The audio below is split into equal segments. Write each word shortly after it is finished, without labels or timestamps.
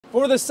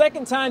For the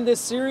second time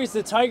this series,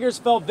 the Tigers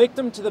fell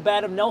victim to the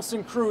bat of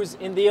Nelson Cruz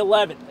in the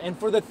 11th. And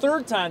for the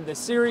third time this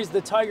series, the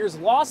Tigers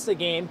lost a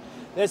game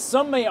that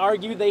some may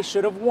argue they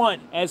should have won.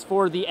 As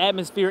for the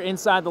atmosphere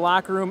inside the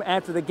locker room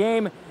after the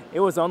game, it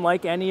was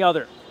unlike any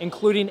other,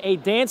 including a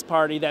dance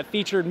party that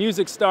featured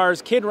music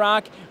stars Kid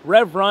Rock,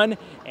 Rev Run,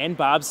 and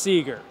Bob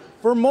Seger.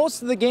 For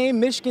most of the game,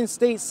 Michigan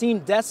State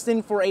seemed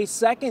destined for a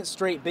second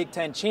straight Big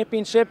Ten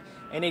championship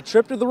and a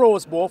trip to the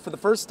Rose Bowl for the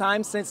first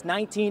time since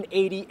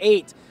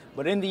 1988.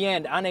 But in the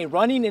end, on a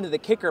running into the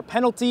kicker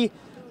penalty,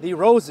 the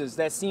roses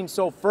that seemed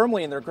so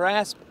firmly in their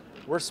grasp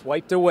were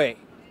swiped away.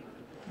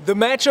 The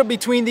matchup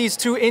between these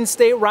two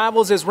in-state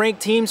rivals as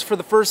ranked teams for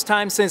the first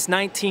time since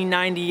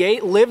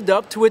 1998 lived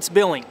up to its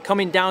billing,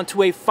 coming down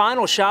to a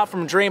final shot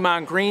from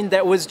Draymond Green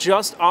that was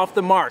just off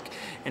the mark.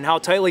 And how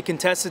tightly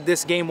contested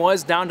this game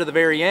was down to the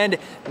very end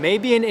may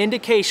be an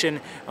indication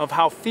of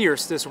how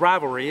fierce this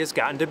rivalry has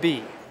gotten to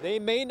be. They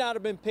may not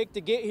have been picked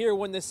to get here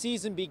when the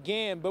season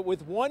began, but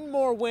with one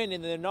more win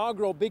in the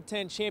inaugural Big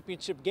Ten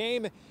championship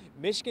game,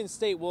 Michigan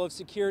State will have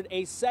secured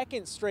a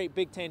second straight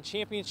Big Ten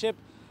championship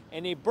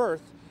and a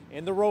berth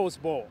in the Rose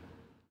Bowl.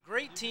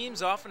 Great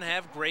teams often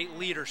have great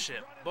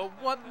leadership, but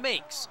what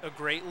makes a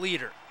great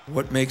leader?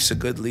 What makes a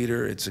good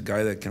leader? It's a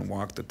guy that can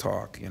walk the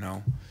talk, you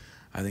know.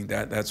 I think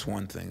that's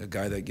one thing, a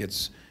guy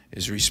that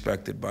is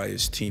respected by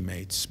his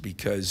teammates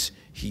because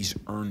he's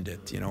earned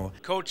it, you know.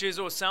 Coach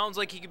Izzo sounds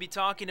like he could be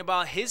talking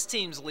about his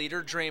team's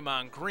leader,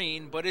 Draymond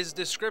Green, but his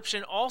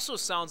description also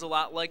sounds a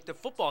lot like the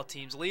football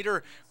team's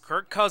leader,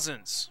 Kirk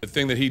Cousins. The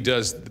thing that he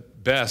does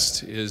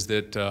best is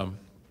that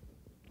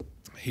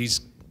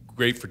he's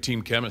great for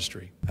team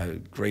chemistry. A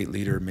great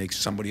leader makes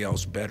somebody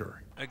else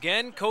better.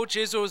 Again, Coach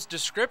Izzo's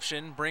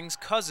description brings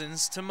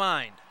Cousins to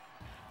mind.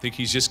 I think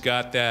he's just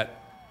got that.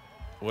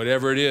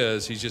 Whatever it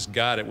is, he's just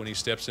got it when he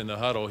steps in the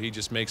huddle. He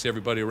just makes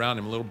everybody around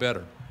him a little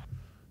better.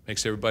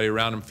 Makes everybody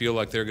around him feel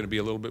like they're going to be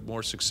a little bit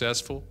more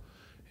successful.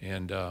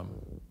 And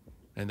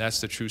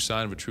that's the true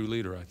sign of a true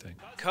leader, I think.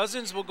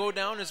 Cousins will go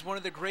down as one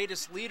of the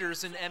greatest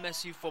leaders in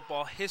MSU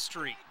football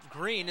history.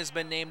 Green has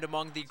been named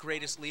among the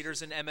greatest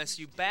leaders in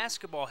MSU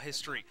basketball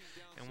history.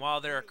 And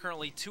while there are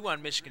currently two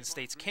on Michigan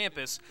State's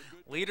campus,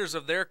 leaders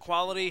of their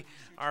quality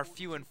are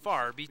few and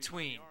far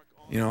between.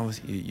 You know,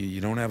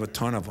 you don't have a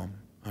ton of them.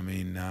 I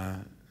mean,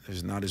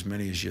 there's not as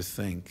many as you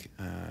think.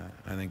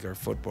 I think our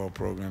football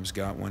program's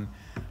got one.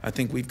 I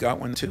think we've got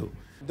one too.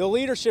 The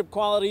leadership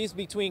qualities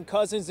between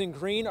Cousins and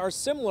Green are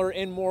similar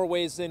in more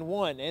ways than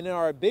one, and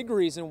are a big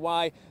reason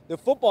why the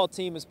football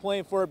team is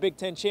playing for a Big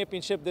Ten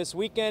championship this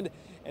weekend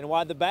and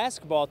why the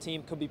basketball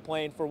team could be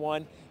playing for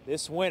one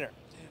this winter.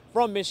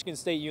 From Michigan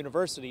State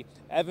University,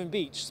 Evan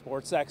Beach,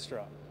 Sports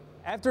Extra.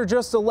 After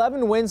just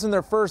 11 wins in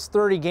their first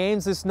 30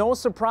 games, it's no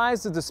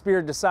surprise that the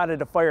Spirit decided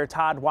to fire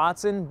Todd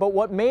Watson, but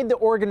what made the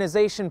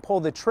organization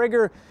pull the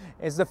trigger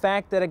is the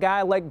fact that a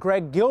guy like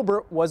Greg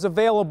Gilbert was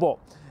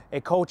available,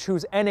 a coach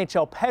whose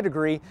NHL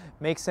pedigree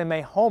makes him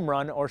a home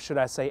run, or should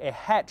I say a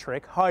hat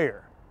trick,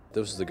 hire.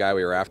 This was the guy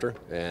we were after,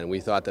 and we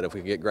thought that if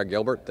we could get Greg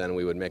Gilbert, then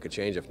we would make a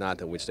change. If not,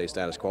 then we'd stay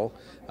status quo.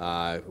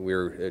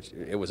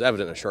 It was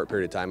evident in a short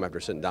period of time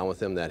after sitting down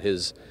with him that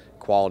his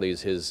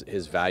qualities,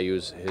 his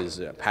values,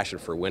 his passion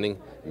for winning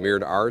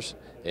mirrored ours,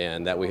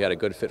 and that we had a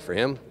good fit for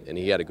him, and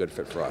he had a good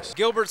fit for us.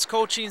 Gilbert's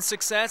coaching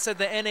success at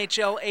the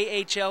NHL,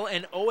 AHL,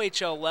 and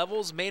OHL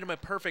levels made him a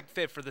perfect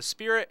fit for the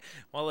Spirit,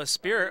 while the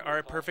Spirit are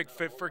a perfect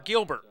fit for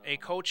Gilbert, a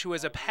coach who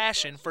has a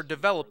passion for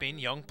developing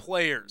young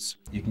players.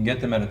 You can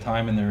get them at a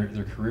time in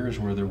their careers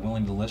where they're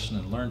willing to listen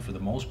and learn for the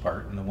most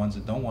part, and the ones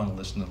that don't want to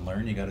listen and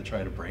learn, you got to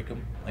try to break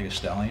them like a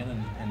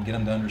stallion and get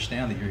them to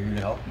understand that you're here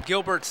to help them.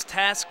 Gilbert's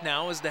task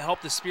now is to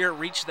help the Spirit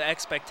reach the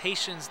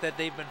expectations that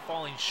they've been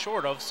falling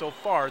short of so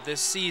far this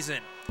season.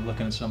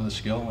 Looking at some of the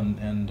skill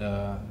and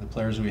the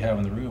players we have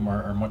in the room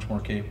are much more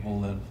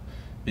capable of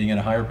being in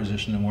a higher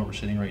position than where we're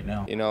sitting right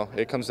now. You know,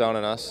 it comes down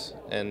on us,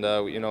 and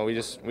you know,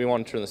 we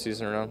want to turn the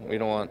season around. We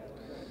don't want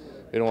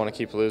to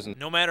keep losing.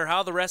 No matter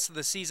how the rest of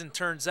the season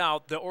turns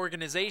out, the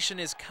organization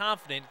is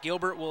confident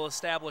Gilbert will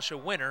establish a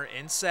winner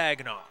in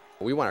Saginaw.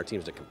 We want our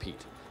teams to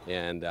compete,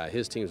 and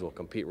his teams will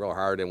compete real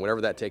hard, and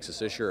whatever that takes us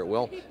this year, it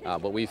will.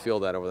 But we feel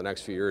that over the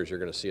next few years, you're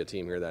going to see a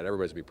team here that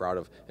everybody's be proud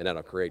of, and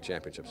that'll create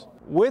championships.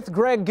 With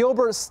Greg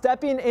Gilbert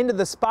stepping into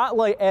the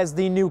spotlight as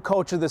the new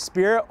coach of the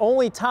Spirit,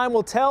 only time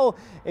will tell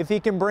if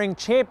he can bring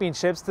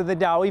championships to the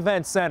Dow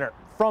Event Center.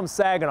 From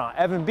Saginaw,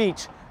 Evan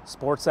Beach,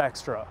 Sports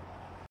Extra.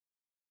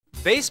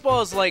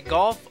 Baseball is like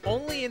golf,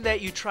 only in that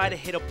you try to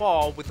hit a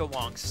ball with a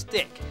long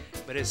stick.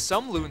 But as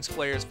some Loons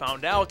players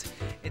found out,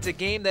 it's a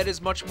game that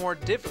is much more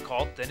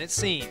difficult than it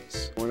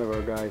seems. One of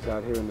our guys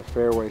out here in the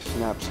fairway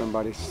snapped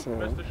somebody's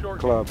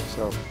club,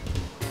 so.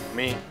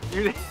 Me.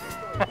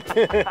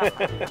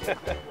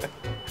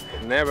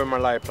 Never in my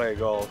life played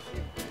golf.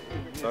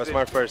 So it's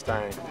my first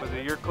time. Was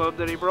it your club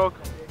that he broke?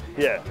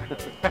 Yeah.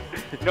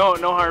 No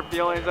hard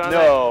feelings on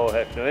that? No,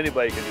 heck no,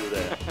 anybody can do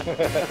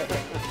that.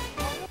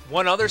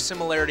 One other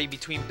similarity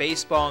between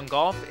baseball and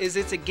golf is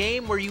it's a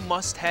game where you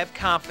must have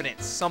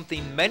confidence,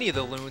 something many of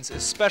the Loons,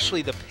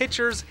 especially the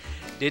pitchers,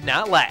 did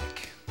not lack.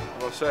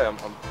 gonna say I'm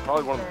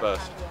probably one of the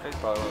best.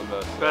 Probably one of the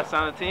best. Best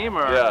on the team,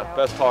 or? Yeah,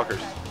 best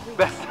talkers.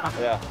 Best on.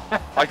 Yeah,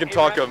 I can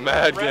talk a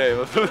mad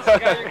game.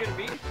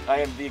 I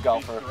am the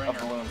golfer of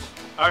the Loons.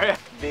 All right.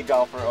 The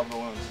golfer of the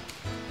Loons.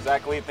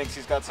 Zach Lee thinks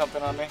he's got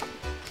something on me.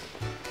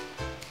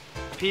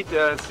 Pete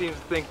seems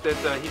to think that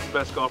he's the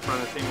best golfer on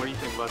the team. What do you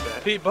think about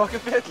that? Pete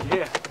Buckethead?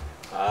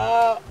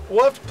 Yeah.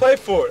 We'll have to play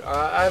for it.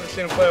 I haven't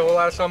seen him play a whole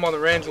lot of time on the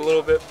range a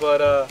little bit,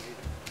 but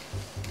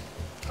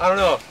I don't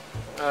know.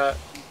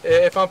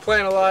 If I'm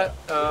playing a lot,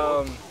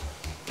 I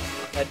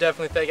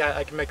definitely think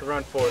I can make a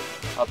run for it.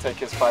 I'll take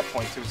his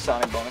 5.2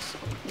 signing bonus.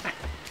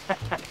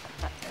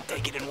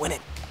 Take it and win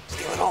it.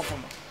 Steal it all from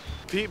him.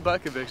 Pete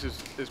Buckethead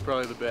is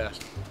probably the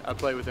best. I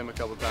played with him a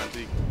couple times.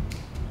 He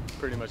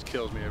pretty much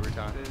kills me every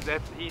time.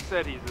 He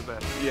said he's the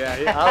best.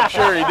 Yeah, I'm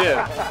sure he did.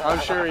 I'm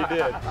sure he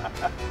did.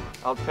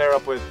 I'll pair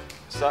up with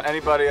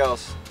anybody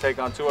else, take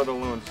on 2 other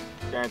Loons.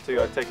 Guarantee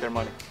you I'd take their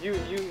money.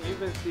 You've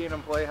been seeing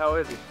him play. How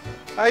is he?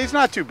 He's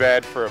not too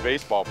bad for a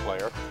baseball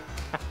player.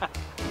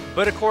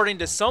 But according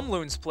to some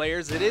Loons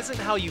players, it isn't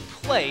how you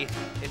play,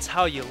 it's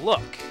how you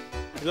look.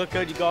 You look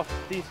good, you golf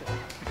decent.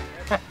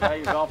 Yeah,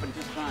 you're golfing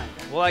just fine.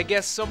 Well, I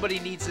guess somebody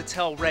needs to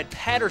tell Red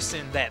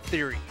Patterson that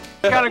theory.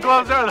 What kind of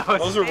gloves are those?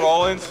 Those are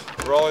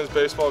Rollins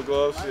baseball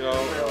gloves, you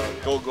know,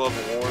 Gold Glove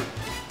Award.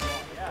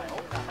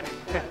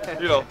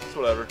 You know, it's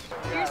whatever.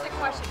 Here's the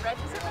question, Red.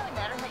 Does it really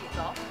matter how you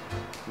golf?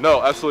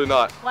 No, absolutely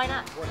not. Why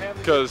not?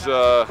 Because,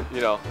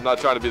 you know, I'm not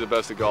trying to be the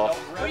best at golf.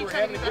 What are you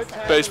trying to be best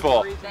at?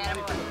 Baseball.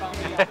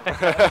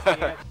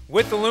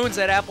 With the Loons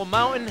at Apple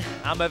Mountain,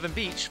 I'm Evan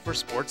Beach for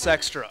Sports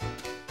Extra.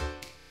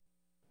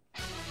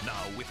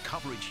 Now, with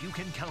coverage you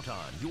can count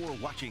on, you're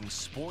watching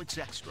Sports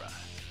Extra.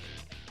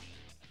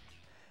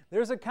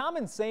 There's a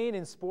common saying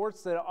in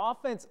sports that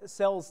offense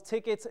sells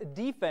tickets,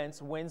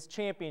 defense wins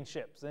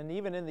championships. And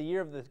even in the year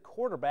of the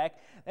quarterback,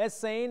 that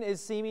saying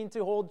is seeming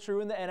to hold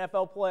true in the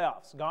NFL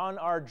playoffs. Gone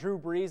are Drew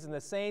Brees and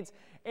the Saints,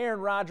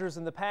 Aaron Rodgers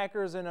and the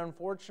Packers, and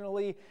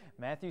unfortunately,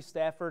 Matthew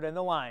Stafford and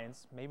the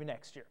Lions, maybe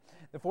next year.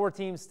 The 4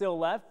 teams still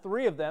left,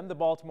 3 of them, the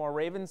Baltimore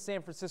Ravens,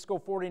 San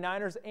Francisco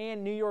 49ers,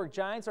 and New York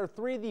Giants, are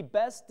 3 of the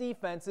best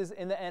defenses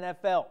in the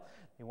NFL.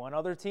 The one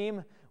other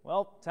team,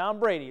 well, Tom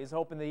Brady is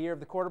hoping the year of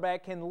the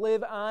quarterback can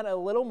live on a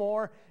little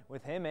more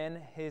with him and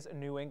his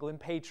New England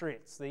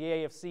Patriots. The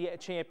AFC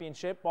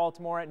Championship,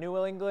 Baltimore at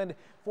New England,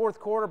 4th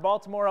quarter,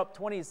 Baltimore up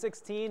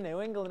 20-16,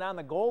 New England on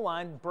the goal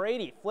line.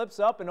 Brady flips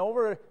up and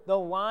over the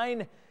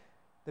line.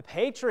 The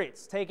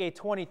Patriots take a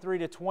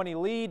 23-20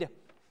 lead.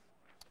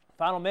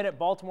 Final minute,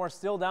 Baltimore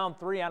still down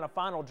 3 on a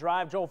final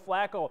drive. Joe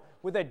Flacco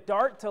with a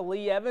dart to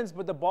Lee Evans,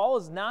 but the ball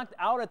is knocked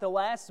out at the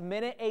last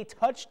minute. A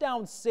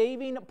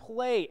touchdown-saving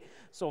play.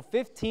 So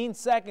 15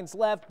 seconds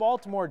left.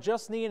 Baltimore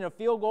just needing a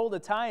field goal to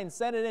tie and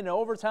send it into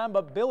overtime,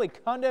 but Billy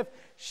Cundiff,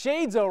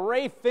 shades of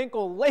Ray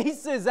Finkel,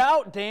 laces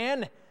out,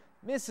 Dan.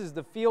 Misses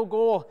the field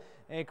goal.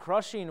 A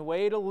crushing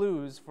way to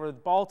lose for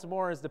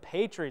Baltimore as the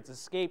Patriots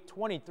escape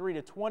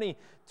 23-20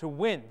 to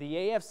win the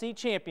AFC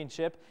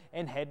Championship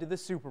and head to the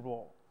Super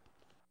Bowl.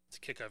 It's a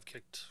kick I've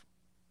kicked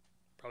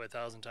probably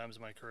 1,000 times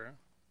in my career,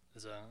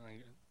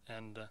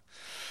 and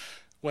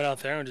went out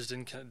there and just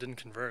didn't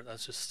convert.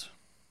 That's just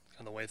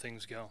kind of the way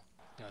things go.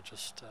 You know,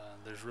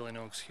 there's really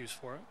no excuse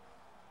for it.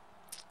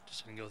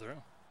 Just didn't go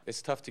through.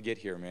 It's tough to get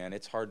here, man.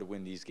 It's hard to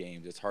win these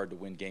games. It's hard to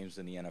win games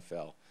in the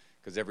NFL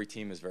because every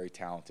team is very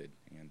talented.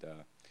 And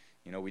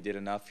you know, we did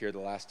enough here the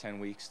last 10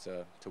 weeks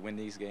to win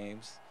these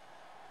games.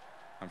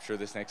 I'm sure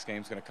this next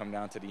game's going to come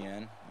down to the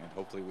end, and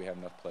hopefully we have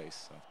enough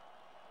plays. So.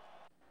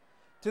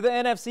 To the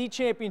NFC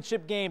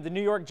Championship game, the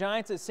New York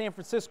Giants at San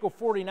Francisco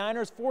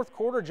 49ers. 4th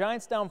quarter,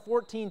 Giants down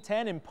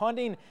 14-10 and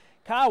punting.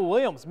 Kyle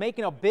Williams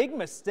making a big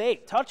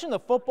mistake, touching the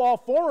football.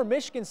 Former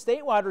Michigan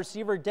State wide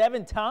receiver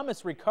Devin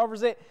Thomas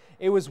recovers it.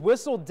 It was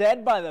whistled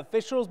dead by the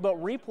officials,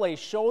 but replays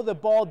show the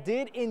ball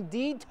did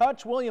indeed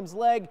touch Williams'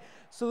 leg,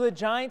 so the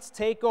Giants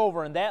take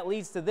over, and that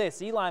leads to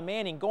this. Eli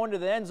Manning going to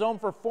the end zone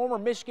for former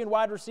Michigan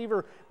wide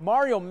receiver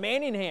Mario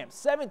Manningham.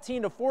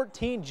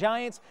 17-14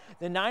 Giants.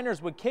 The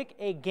Niners would kick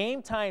a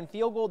game-tying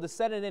field goal to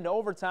send it into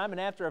overtime, and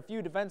after a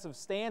few defensive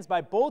stands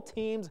by both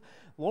teams,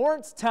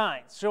 Lawrence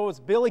Tynes shows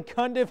Billy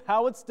Cundiff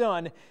how it's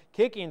done,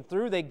 kicking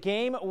through the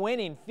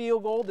game-winning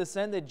field goal to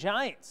send the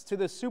Giants to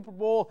the Super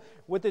Bowl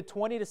with a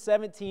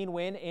 20-17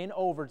 win in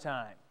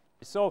overtime.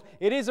 So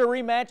it is a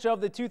rematch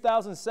of the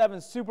 2007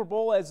 Super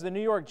Bowl as the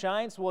New York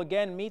Giants will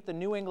again meet the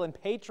New England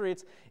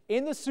Patriots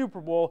in the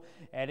Super Bowl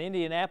at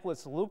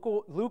Indianapolis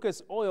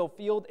Lucas Oil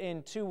Field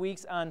in 2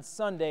 weeks on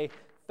Sunday,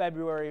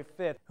 February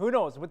 5th. Who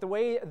knows, with the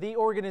way the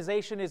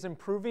organization is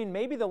improving,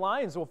 maybe the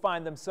Lions will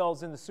find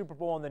themselves in the Super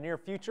Bowl in the near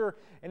future,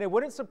 and it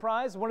wouldn't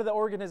surprise one of the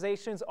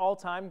organization's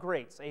all-time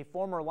greats, a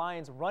former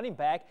Lions running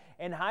back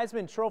and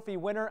Heisman Trophy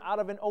winner out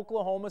of an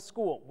Oklahoma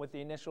school with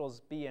the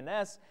initials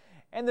B&S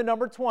and the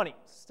number 20.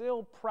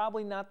 Still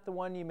probably not the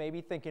one you may be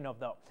thinking of,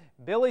 though.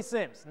 Billy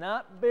Sims,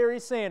 not Barry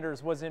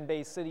Sanders, was in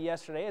Bay City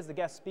yesterday as the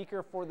guest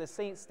speaker for the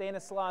St.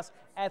 Stanislaus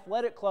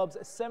Athletic Club's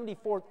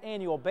 74th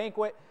annual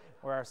banquet.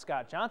 where our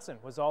Scott Johnson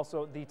was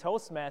also the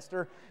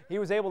Toastmaster. He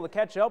was able to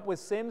catch up with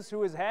Sims,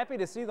 who is happy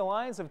to see the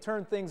Lions have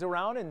turned things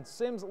around, and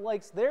Sims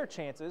likes their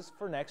chances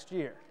for next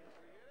year.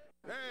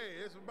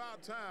 Hey, it's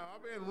about time.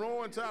 I've been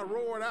roaring till I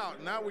roared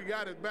out. Now we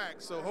got it back.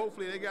 So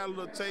hopefully they got a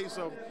little taste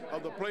of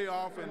the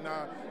playoff and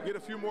get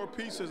a few more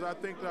pieces. I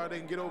think they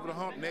can get over the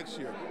hump next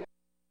year.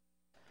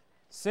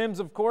 Sims,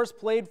 of course,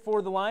 played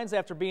for the Lions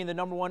after being the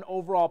 #1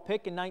 overall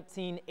pick in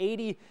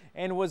 1980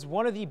 and was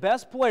one of the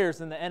best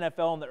players in the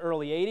NFL in the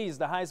early 80s.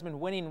 The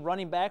Heisman-winning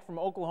running back from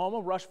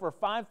Oklahoma rushed for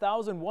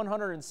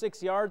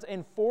 5,106 yards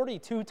and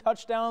 42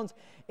 touchdowns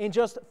in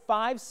just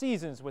 5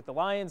 seasons with the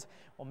Lions,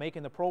 while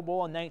making the Pro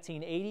Bowl in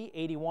 1980,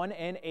 81,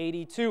 and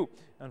 82.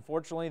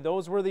 Unfortunately,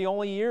 those were the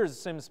only years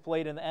Sims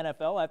played in the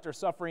NFL after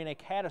suffering a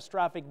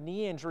catastrophic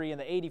knee injury in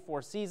the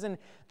 '84 season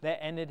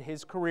that ended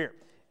his career.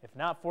 If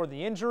not for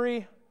the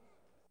injury,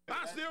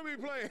 I'd still be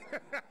playing.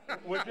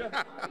 Would you?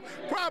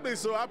 Probably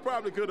so. I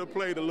probably could have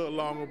played a little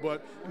longer,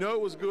 but,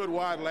 it was good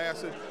while it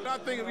lasted. I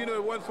think if,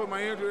 it wasn't for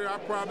my injury, I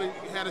probably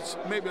had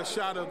maybe a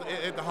shot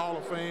at the Hall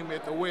of Fame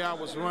at the way I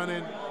was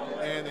running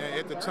and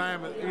at the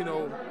time,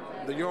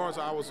 the yards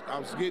I was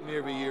getting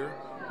every year.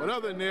 But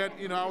other than that,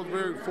 I was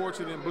very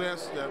fortunate and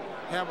blessed to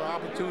have an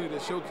opportunity to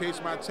showcase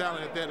my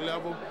talent at that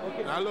level.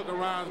 And I look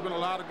around, there's been a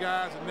lot of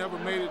guys that never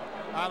made it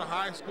out of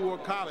high school or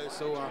college,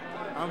 so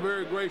I'm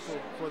very grateful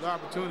for the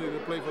opportunity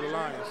to play for the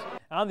Lions.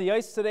 On the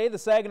ice today, the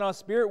Saginaw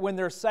Spirit win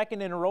their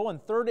 2nd in a row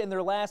and 3rd in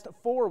their last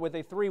 4 with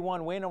a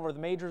 3-1 win over the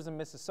Majors in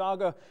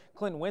Mississauga.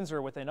 Clint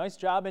Windsor with a nice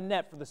job in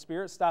net for the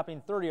Spirit,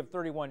 stopping 30 of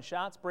 31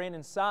 shots.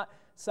 Brandon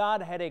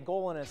Saad had a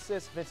goal and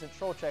assist. Vincent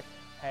Trocek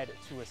had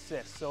 2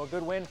 assists. So a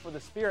good win for the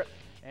Spirit.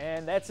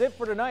 And that's it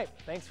for tonight.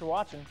 Thanks for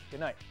watching.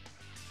 Good night.